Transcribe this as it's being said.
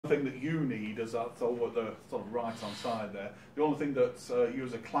thing that you need, as that's over the sort of right-hand side there, the only thing that you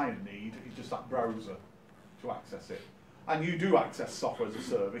as a client need is just that browser to access it. And you do access software as a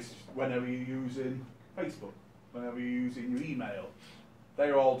service whenever you're using Facebook, whenever you're using your email.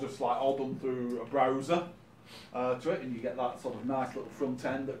 They're all just like all done through a browser to it, and you get that sort of nice little front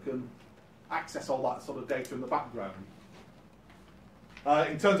end that can access all that sort of data in the background.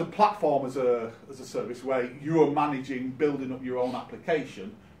 In terms of platform as a service, where you are managing, building up your own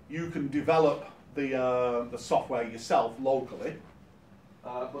application, you can develop the software yourself locally,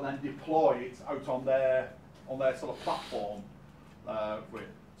 but then deploy it out on their sort of platform.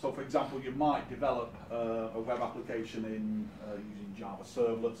 So, for example, you might develop a web application in using Java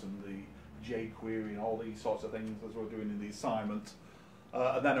servlets and the jQuery and all these sorts of things, as we're doing in the assignment.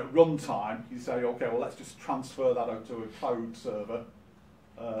 And then at runtime, you say, okay, well, let's just transfer that out to a cloud server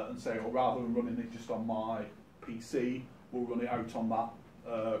and say, well, rather than running it just on my PC, we'll run it out on that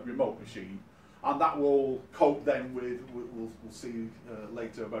remote machine. And that will cope then with, we'll see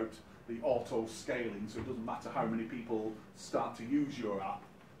later about the auto scaling, so it doesn't matter how many people start to use your app.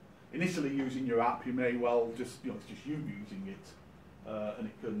 Initially using your app, you may well just, it's just you using it, and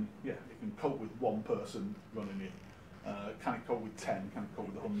it can cope with one person running it. Can it cope with 10? Can it cope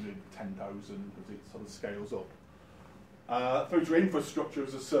with 100, 10,000 as it sort of scales up? Through to infrastructure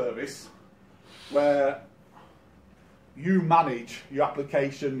as a service, where you manage your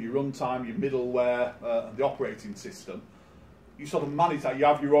application, your runtime, your middlware, and the operating system. You sort of manage that. You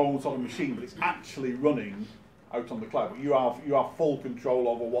have your own sort of machine, but it's actually running out on the cloud. But you have full control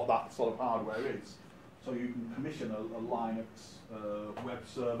over what that sort of hardware is. So you can commission a Linux web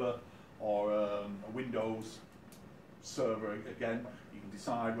server or a Windows server. Again, you can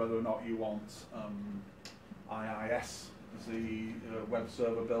decide whether or not you want IIS as the web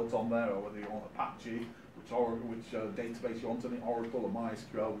server built on there, or whether you want Apache, which database you want in it, Oracle or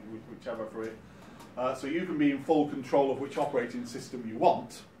MySQL, whichever for it. So you can be in full control of which operating system you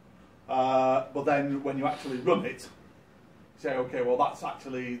want, but then when you actually run it, you say, okay, well that's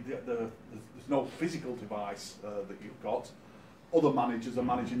actually, there's no physical device that you've got. Other managers are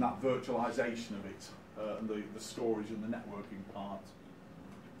managing that virtualization of it, and the storage and the networking part.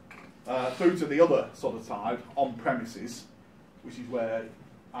 Through to the other sort of side, on-premises, which is where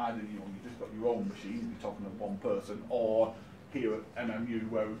either you just got your own machine, you're talking of one person, or here at MMU,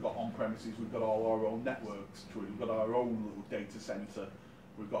 where we've got on-premises, we've got all our own networks to it, we've got our own little data centre,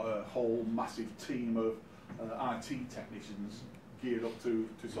 we've got a whole massive team of IT technicians geared up to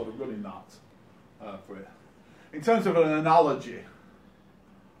sort of running that for it. In terms of an analogy,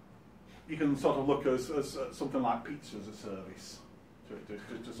 you can sort of look as something like pizza as a service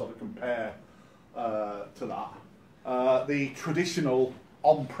to sort of compare to that. The traditional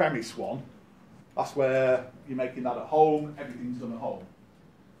on-premise one, that's where you're making that at home, everything's done at home.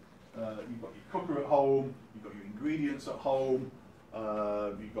 You've got your cooker at home, you've got your ingredients at home,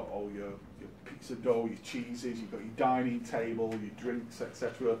 you've got all your pizza dough, your cheeses, you've got your dining table, your drinks,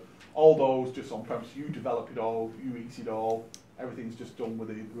 etc. All those just on-premise. You develop it all, you eat it all, everything's just done with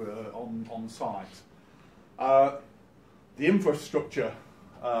it on site. The infrastructure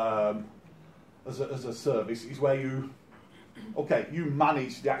as a service is where you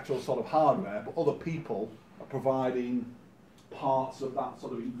manage the actual sort of hardware, but other people are providing parts of that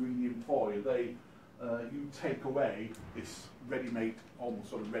sort of ingredient for you. You take away this ready-made, almost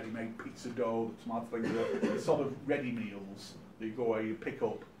sort of ready-made pizza dough, tomato things, the sort of ready meals that you go away, you pick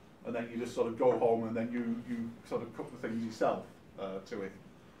up, and then you just sort of go home and then you sort of cook the things yourself to it.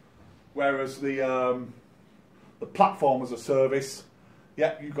 Whereas the platform as a service,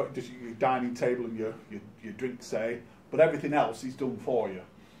 yeah, you've got just your dining table and your drink, say, but everything else is done for you.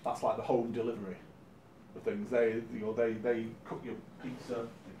 That's like the home delivery of things. They cook your pizza,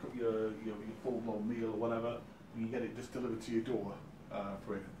 they cook your full-blown meal or whatever, and you get it just delivered to your door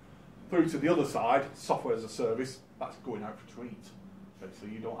for it. Through to the other side, software as a service, that's going out for treat. So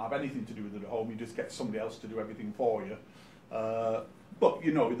you don't have anything to do with it at home, you just get somebody else to do everything for you. But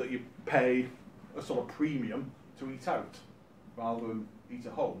you know that you pay a sort of premium to eat out rather than eat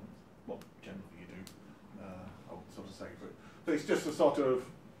at home. Well, generally you do, I would sort of say for it. So it's just a sort of,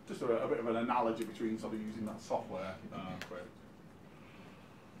 just a bit of an analogy between sort of using that software for it.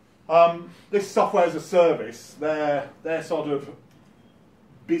 This software as a service, their sort of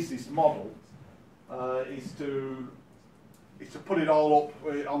business model is to put it all up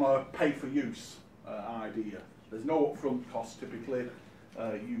on a pay-for-use idea. There's no upfront cost typically.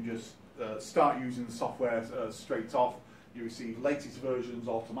 You just start using the software straight off. You receive latest versions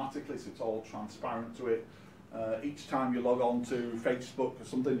automatically, so it's all transparent to it. Each time you log on to Facebook or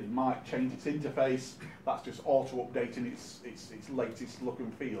something, it might change its interface. That's just auto-updating its latest look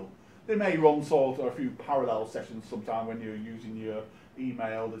and feel. They may run sort of a few parallel sessions sometime when you're using your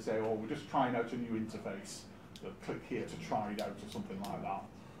email. They say, oh, we're just trying out a new interface. Click here to try it out or something like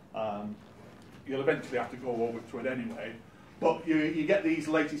that. You'll eventually have to go over to it anyway. But you get these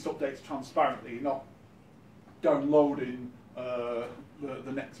latest updates transparently. You're not downloading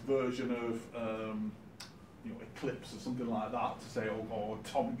the next version of Eclipse or something like that to say, or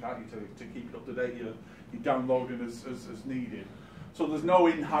Tomcat to keep it up to date. You're downloading as needed. So there's no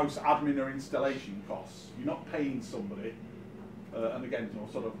in-house admin or installation costs. You're not paying somebody, and again,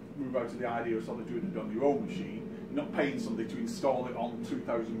 sort of move out to the idea of sort of doing it on your own machine. You're not paying somebody to install it on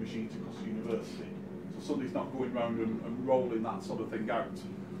 2,000 machines across the university. So somebody's not going around and rolling that sort of thing out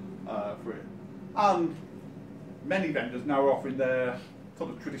for it. And many vendors now are offering their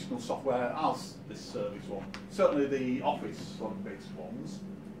sort of traditional software as this service one. Certainly the Office sort of based ones.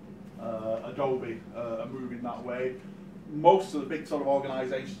 Adobe are moving that way. Most of the big sort of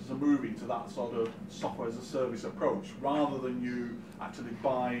organisations are moving to that sort of software as a service approach, rather than you actually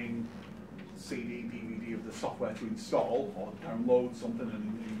buying CD, DVD of the software to install, or download something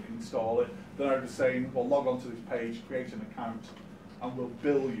and install it. They're now just saying, well, log on to this page, create an account, and we'll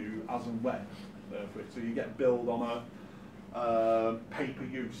bill you as and when for it. So you get billed on a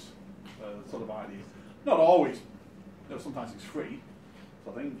pay-per-use sort of idea. Not always. Sometimes it's free.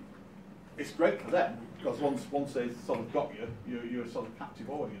 So I think it's great for them, because once they've sort of got you, you're a sort of captive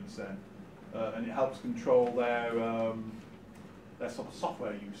audience then, and it helps control their sort of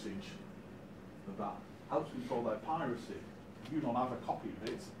software usage of that. Helps control their piracy. If you don't have a copy of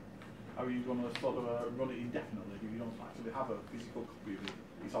it, how are you going to sort of run it indefinitely if you don't actually have a physical copy of it?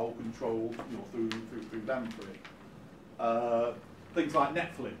 It's all controlled, through them for it. Things like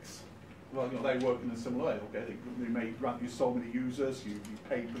Netflix. Well, they work in a similar way. Okay, they may grant you so many users, you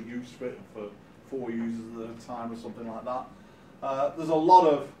pay per use for it, for 4 users at a time or something like that. There's a lot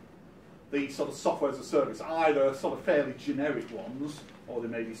of these sort of software as a service, either sort of fairly generic ones, or they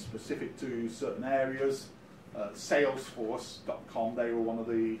may be specific to certain areas. Salesforce.com, they were one of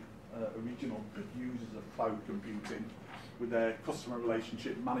the original big users of cloud computing with their customer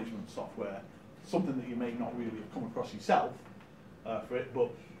relationship management software. Something that you may not really have come across yourself for it, but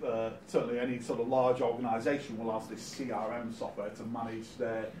certainly any sort of large organisation will have this CRM software to manage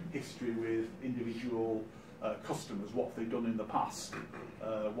their history with individual customers, what they've done in the past,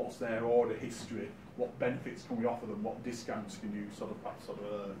 what's their order history, what benefits can we offer them, what discounts can you sort of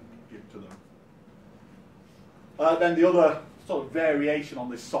give to them. Then the other sort of variation on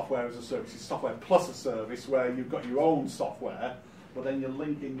this software as a service is software plus a service, where you've got your own software, but then you're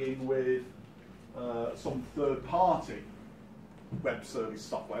linking in with some third-party web service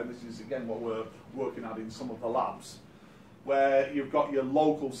software. This is again what we're working at in some of the labs, where you've got your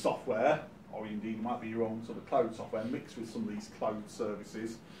local software, or indeed it might be your own sort of cloud software mixed with some of these cloud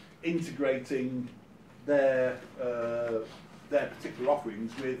services, integrating their particular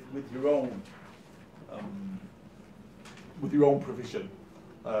offerings with your own provision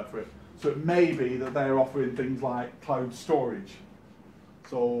for it. So it may be that they're offering things like cloud storage.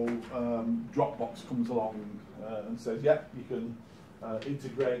 So Dropbox comes along and says, yep, you can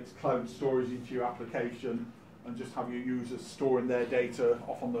integrate cloud storage into your application and just have your users storing their data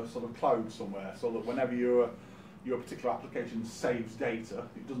off on the sort of cloud somewhere, so that whenever your particular application saves data,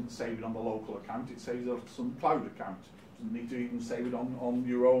 it doesn't save it on the local account, it saves it on some cloud account. It doesn't need to even save it on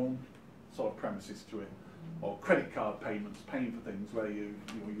your own sort of premises to it. Or credit card payments, paying for things where you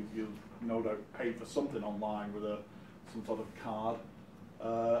no doubt paid for something online with some sort of card,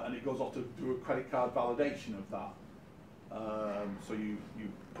 and it goes off to do a credit card validation of that. So you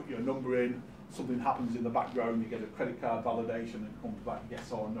put your number in, something happens in the background, you get a credit card validation, and it comes back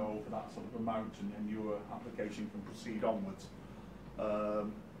yes or no for that sort of amount, and then your application can proceed onwards.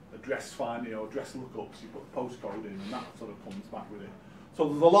 Address finding or address lookups, you put the postcode in, and that sort of comes back with it. So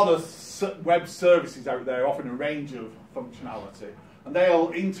there's a lot of web services out there offering a range of functionality, and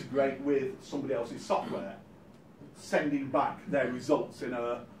they'll integrate with somebody else's software, sending back their results in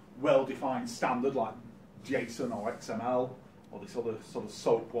a well-defined standard like JSON or XML or this other sort of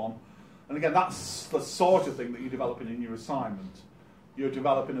SOAP one. And again, that's the sort of thing that you're developing in your assignment. You're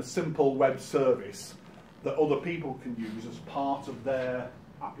developing a simple web service that other people can use as part of their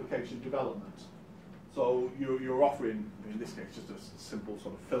application development. So you're offering, in this case, just a simple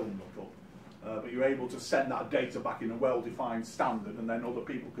sort of film lookup, but you're able to send that data back in a well-defined standard, and then other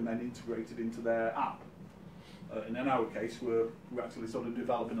people can then integrate it into their app. And in our case, we're actually sort of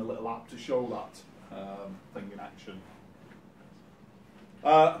developing a little app to show that thing in action.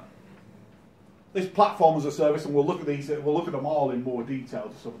 this platform as a service, and we'll look at these. We'll look at them all in more detail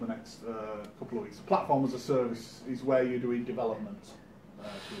just over the next couple of weeks. Platform as a service is where you're doing development,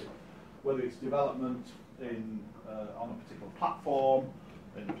 whether it's development in on a particular platform,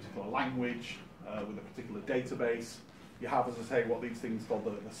 in a particular language, with a particular database. You have, as I say, what these things called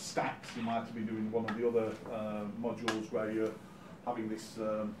the stacks. You might be doing one of the other modules where you're having this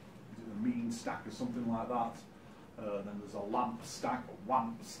mean stack or something like that. Then there's a LAMP stack or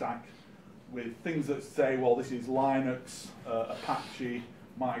WAMP stack, with things that say, well, this is Linux, Apache,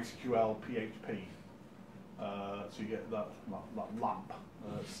 MySQL, PHP. So you get that LAMP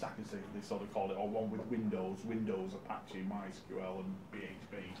stack, as they sort of call it, or one with Windows, Apache, MySQL, and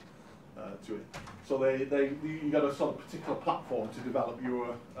PHP to it. So you got a sort of particular platform to develop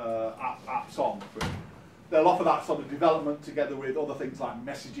your apps on. They'll offer that sort of development together with other things like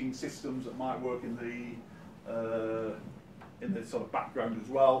messaging systems that might work in the sort of background as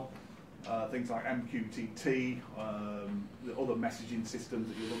well. Things like MQTT, the other messaging systems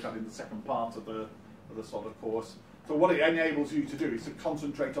that you look at in the second part of the sort of course. So what it enables you to do is to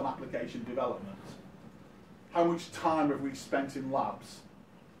concentrate on application development. How much time have we spent in labs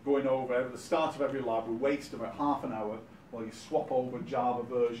going over, at the start of every lab, we waste about half an hour while you swap over Java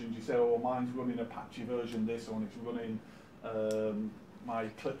versions. You say, oh, mine's running Apache version this, or it's running my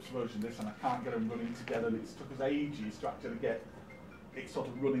Eclipse version this, and I can't get them running together. And it's took us ages to actually get it sort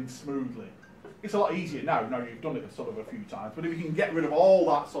of running smoothly. It's a lot easier now you've done it sort of a few times, but if you can get rid of all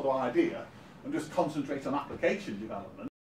that sort of idea and just concentrate on application development,